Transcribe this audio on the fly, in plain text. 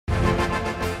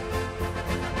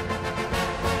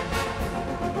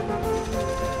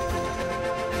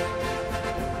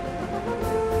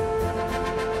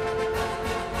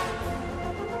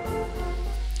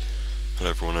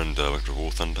welcome to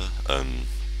War Thunder. Today I'm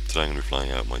going to be flying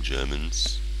out my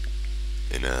Germans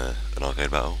in an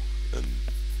arcade battle. I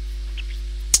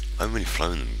haven't really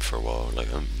flown them for a while. I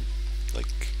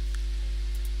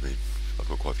mean, I've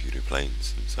got quite a few new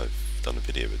planes since I've done a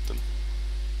video with them.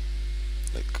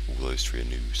 Like, all those three are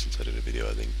new since I did a video,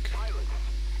 I think.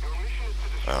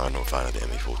 I'm not a fan of the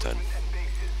MA410,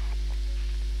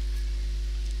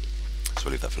 so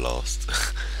I'll leave that for last.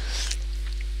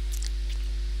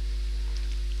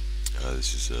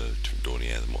 This is a different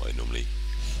Dornier than what I normally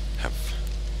have.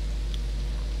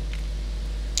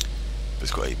 But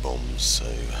it's got 8 bombs, so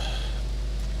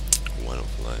why not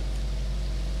fly it?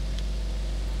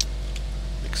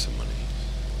 Make some money.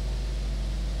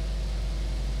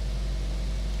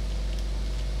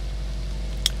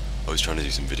 I was trying to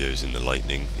do some videos in the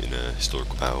Lightning in a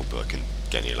historical battle, but I couldn't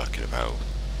get any luck in a battle.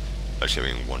 Actually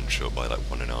having one shot by like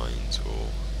 109s or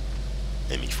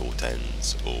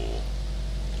ME410s or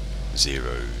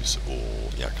Zeros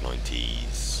or Yak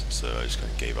 90s, so I just kind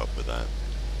of gave up with that.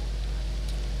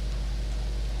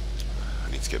 I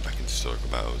need to get back into historical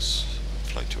battles,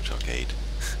 flying Torch Arcade.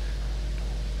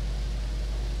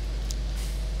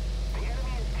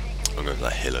 I'm going for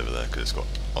that hill over there because it's got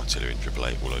artillery and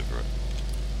AAA all over it.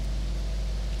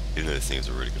 Even though this thing is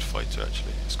a really good fighter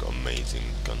actually, it's got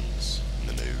amazing guns in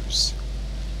the nose.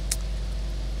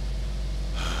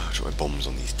 I've got my bombs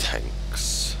on these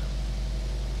tanks.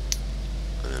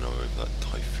 And then I'll go for that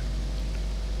Typhoon.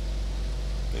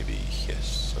 Maybe,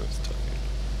 yes, so it's Typhoon.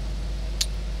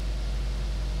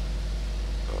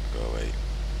 Oh, go away.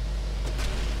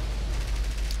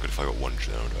 Good if I got one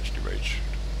shot, I would have actually raged.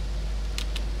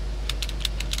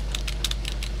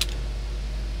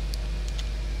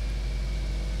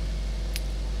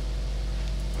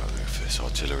 I'll go for this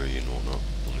artillery and whatnot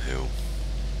on the hill.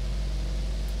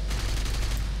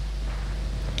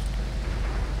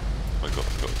 I've got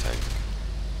a tank.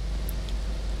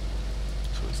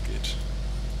 Was good.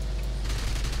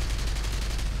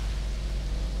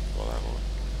 Well, that one.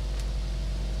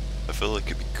 I feel like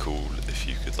it'd be cool if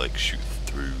you could like shoot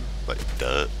through like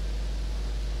dirt.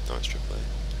 Nice AAA. I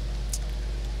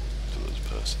thought it was a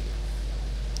person,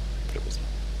 but it wasn't.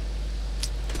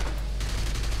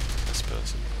 This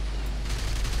person.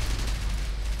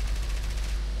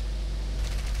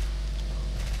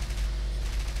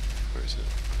 Where is it?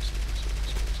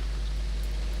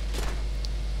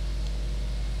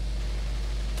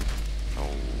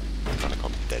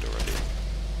 Dead already.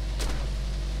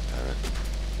 Damn it.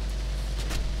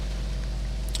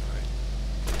 Alright.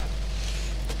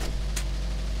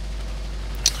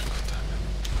 God damn it.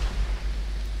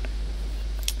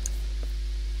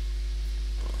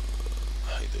 I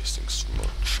hate those things so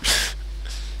much.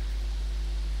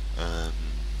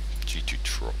 G2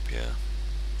 Trop, yeah.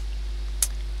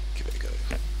 Give it a go.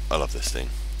 I love this thing.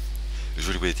 It was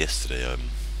really weird yesterday. I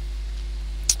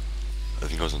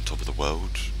think I was on top of the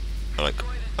world.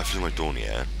 I flew my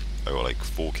Dornier, I got like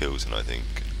 4 kills in I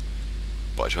think,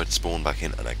 but I tried to spawn back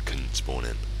in and I couldn't spawn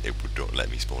in. It would not let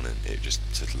me spawn in, it just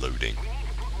said loading.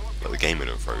 Like the game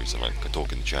window froze and I could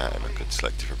talk in the chat and I could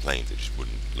select different planes, it just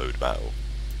wouldn't load battle.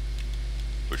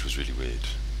 Which was really weird.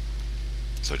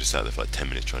 So I just sat there for like 10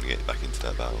 minutes trying to get back into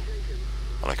that battle.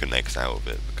 And I couldn't exit out of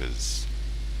it because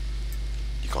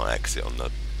you can't exit on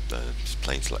the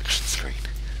plane selection screen.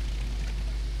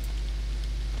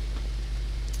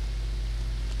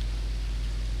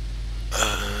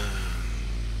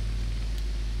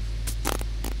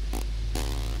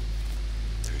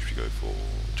 For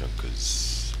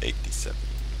Junkers 87.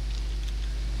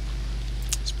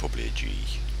 It's probably a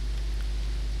G.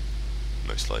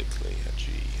 Most likely a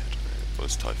G, I don't know. Well,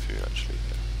 it's Typhoon actually.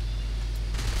 Yeah.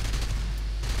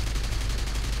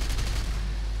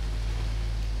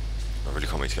 I really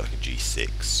can't wait to get like a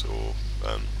G6 or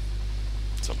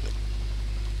something.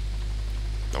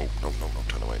 No,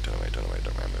 turn away, don't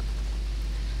ram him.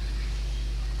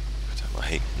 I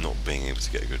hate not being able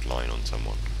to get a good line on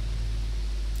someone.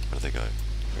 Where do they go?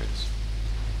 There it is.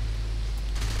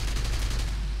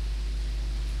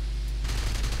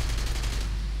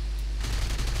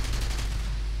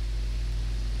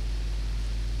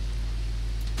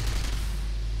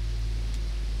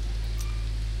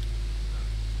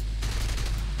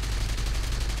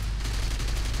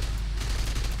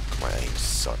 My aim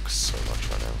sucks so much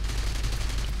right now.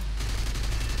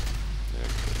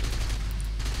 Okay.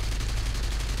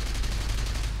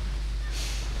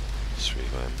 Just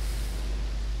reload him.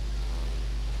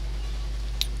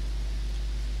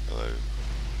 Hello.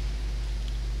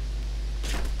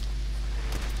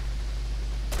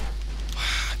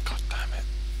 God damn it.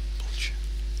 Bullshit.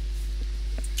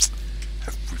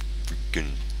 Every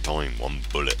freaking time. time one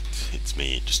bullet hits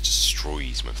me, it just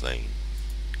destroys my plane.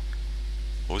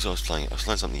 What was I was playing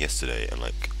something yesterday, and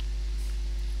like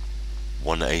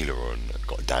one aileron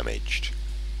got damaged,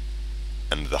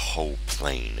 and the whole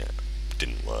plane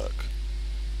didn't work.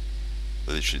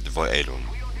 Literally, the right aileron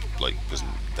like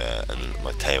wasn't there, and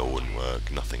my tail wouldn't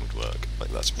work. Nothing would work.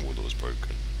 Like that's all that was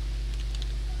broken.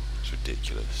 It's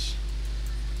ridiculous.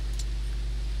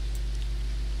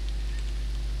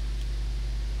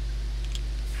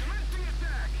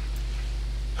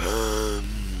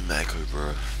 Echo,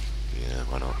 bro. Yeah,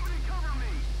 why not?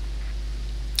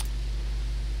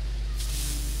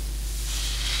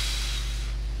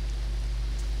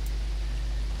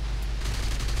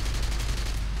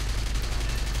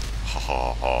 Ha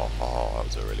ha ha ha, that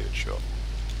was a really good shot.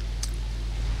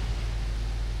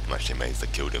 I'm actually amazed I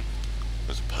killed him. It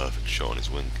was a perfect shot on his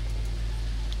wing.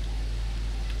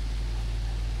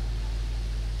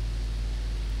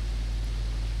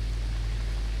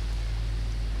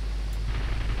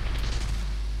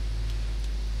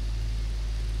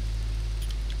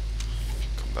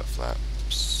 Combat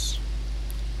flaps.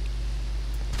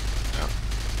 Yeah.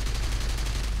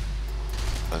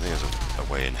 I think there's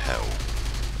a way in hell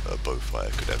a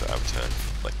bowfighter could ever outturn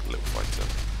like a little fighter.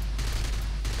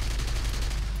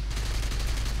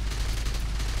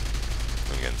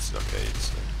 And again, this is arcade,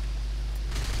 so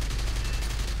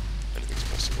anything's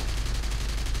possible.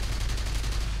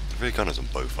 The rear gunners on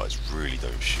bowfighters really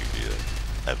don't shoot either,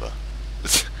 ever.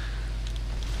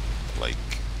 Like,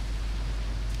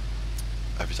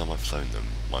 every time I've flown them,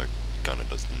 my gunner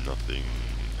does nothing.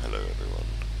 Hello everyone.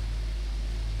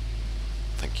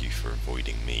 Thank you for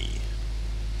avoiding me.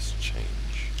 Let's change.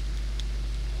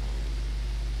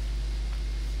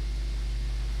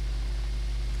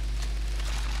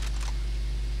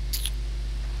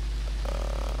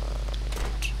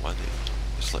 Why are they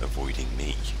just like avoiding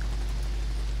me?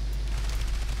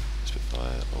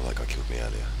 Spitfire. Oh, that guy killed me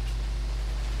earlier.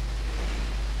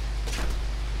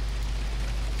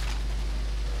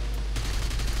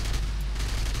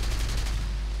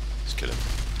 Let's kill him.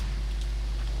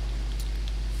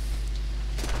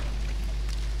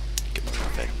 Get my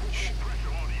revenge.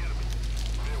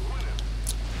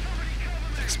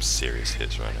 Take some serious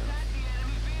hits right now.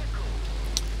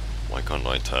 Why can't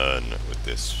I turn with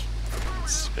this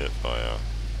Spitfire?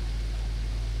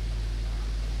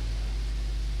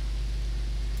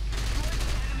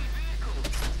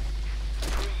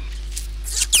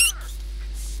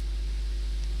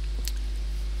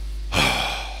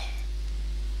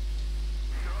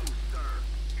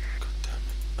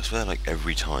 I swear, like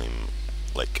every time,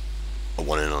 like a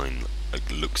 1 in 9 like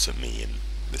looks at me in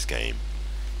this game,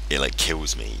 it like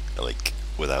kills me, like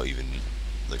without even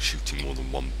like shooting more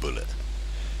than one bullet.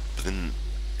 But then,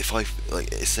 if I like,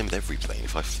 it's the same with every plane.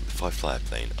 If I fly a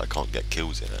plane, I can't get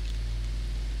kills in it.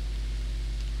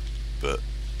 But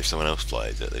if someone else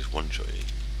flies it, they just one-shot you.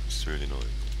 It's really annoying.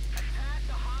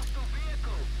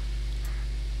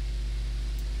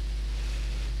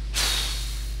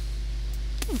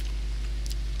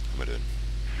 What am I doing?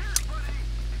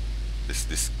 This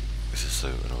is so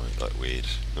annoying, like weird.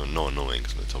 No, not annoying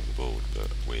because I'm at the top of the board,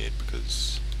 but weird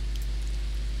because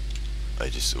I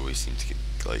just always seem to get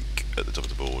like at the top of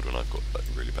the board when I've got like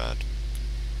really bad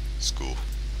score.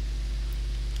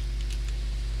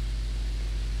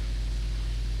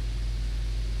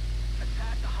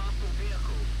 Attack the hostile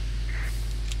vehicle.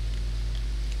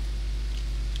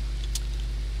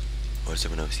 Why does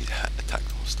everyone else need to attack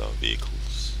hostile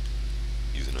vehicles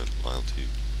using an IL-2?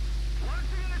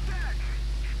 Launching an attack.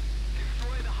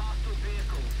 Destroy the hostile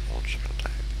vehicle. Launch an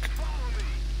attack. Follow me.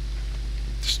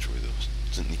 Destroy those.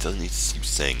 He doesn't need to keep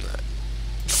saying that.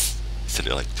 He said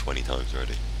it like 20 times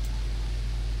already.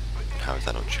 How is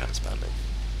that not chat spamming?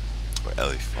 Or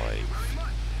LA5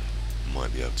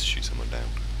 might be able to shoot someone down.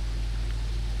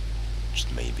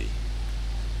 Just maybe.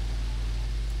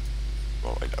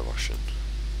 Well, like a Russian.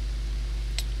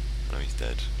 I know he's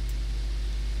dead.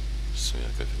 So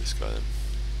yeah, go for this guy then.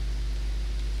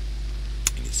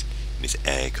 In his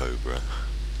Air Cobra.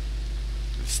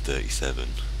 With his 37.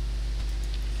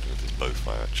 With his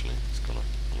bowfire actually. It's gone on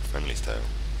a friendly's tail.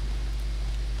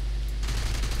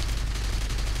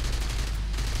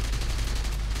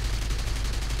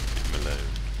 Leave him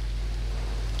alone.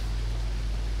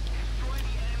 Destroy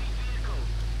the enemy vehicle.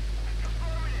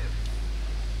 Affirmative.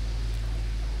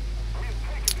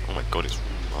 Oh my god, it's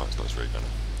not his ray gunner.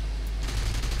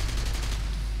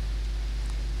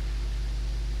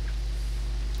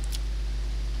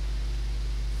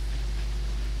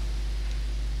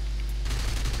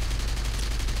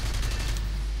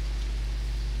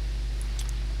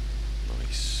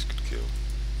 Nice, good kill.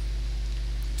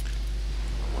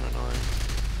 1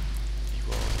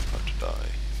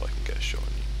 shot on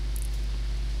you.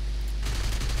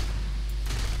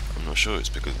 I'm not sure it's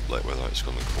because, like, whether I just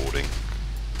got recording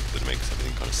that makes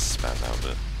everything kind of span out a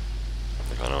bit.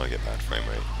 Like, I know I get bad frame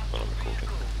rate when I'm recording.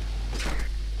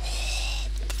 Oh,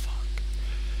 what the fuck?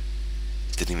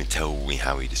 It didn't even tell me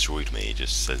how he destroyed me, it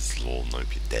just says, lol,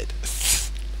 nope, you're dead.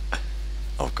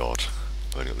 Oh god,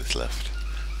 I've only got this left.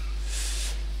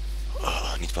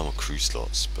 I need to buy more crew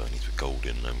slots, but I need to put gold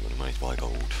in, and I'm going to manage to buy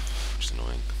gold, which is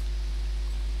annoying.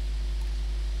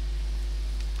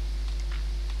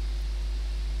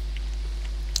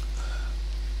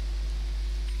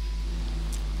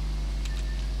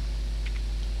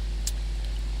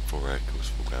 Four air kills,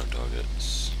 4 ground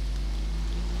targets.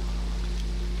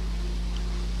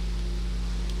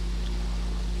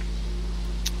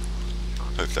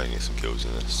 Hopefully I can get some kills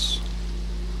in this.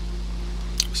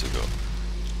 So I've got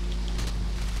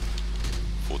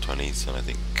 420s and I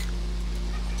think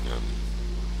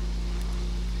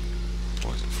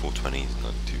what is it, 420s and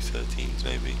like 213s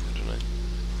maybe, I don't know.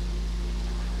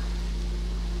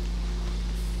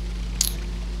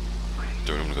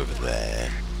 Don't want to go over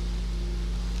there.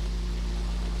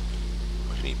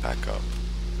 I need backup.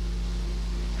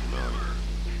 No.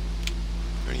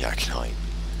 Only Akinite.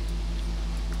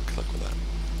 Good luck with that.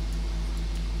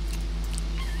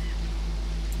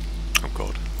 Oh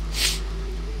god.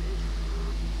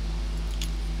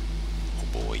 Oh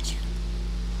boy.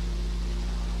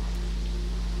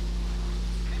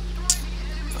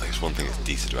 I guess one thing that's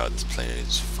decent about this plane is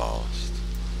it's fast.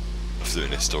 If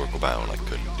doing a historical battle, I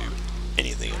couldn't do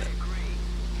anything in it.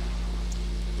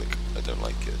 Like, I don't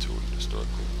like it at all in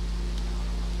historical.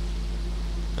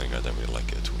 I think I don't really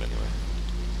like it at all anyway.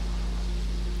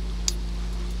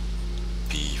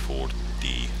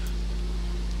 P4D.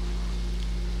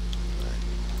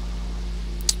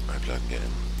 Hopefully I can get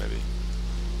in, maybe.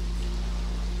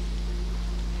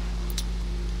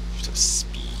 Just have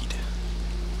speed.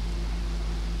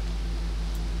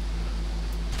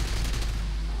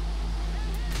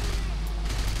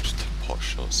 Just take pot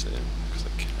shots in, because I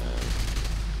can.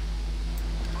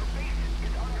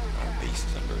 Our base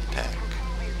is under attack.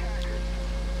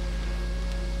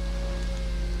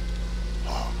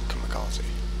 Oh, kamikaze.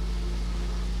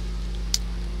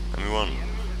 And we won.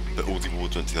 But all the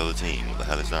awards went to the other team. What the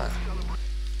hell is that?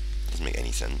 Doesn't make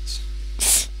any sense.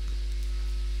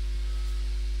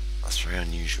 That's very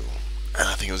unusual. And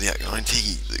I think it was the Act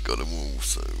 90 that got them all,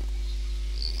 so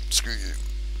screw you.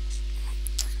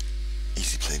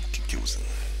 Easy playing kills them.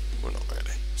 Well, not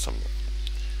really. Some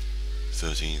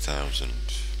 13,000.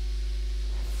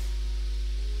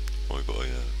 Oh, we got a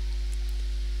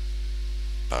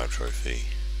battle trophy.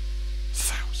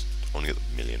 1,000. I want to get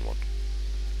the million one.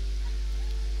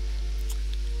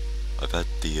 I've had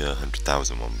the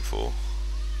 100,000 one before.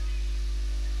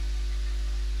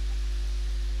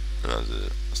 And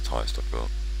that's the highest I've got.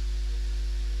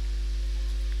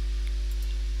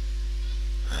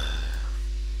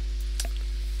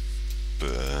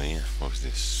 But yeah, what was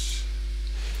this?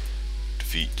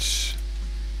 Defeat.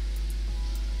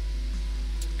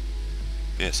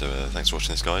 But yeah, so thanks for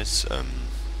watching this, guys. If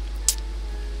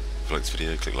you like this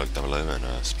video, click like down below and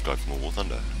subscribe for more War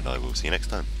Thunder. And I will see you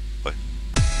next time.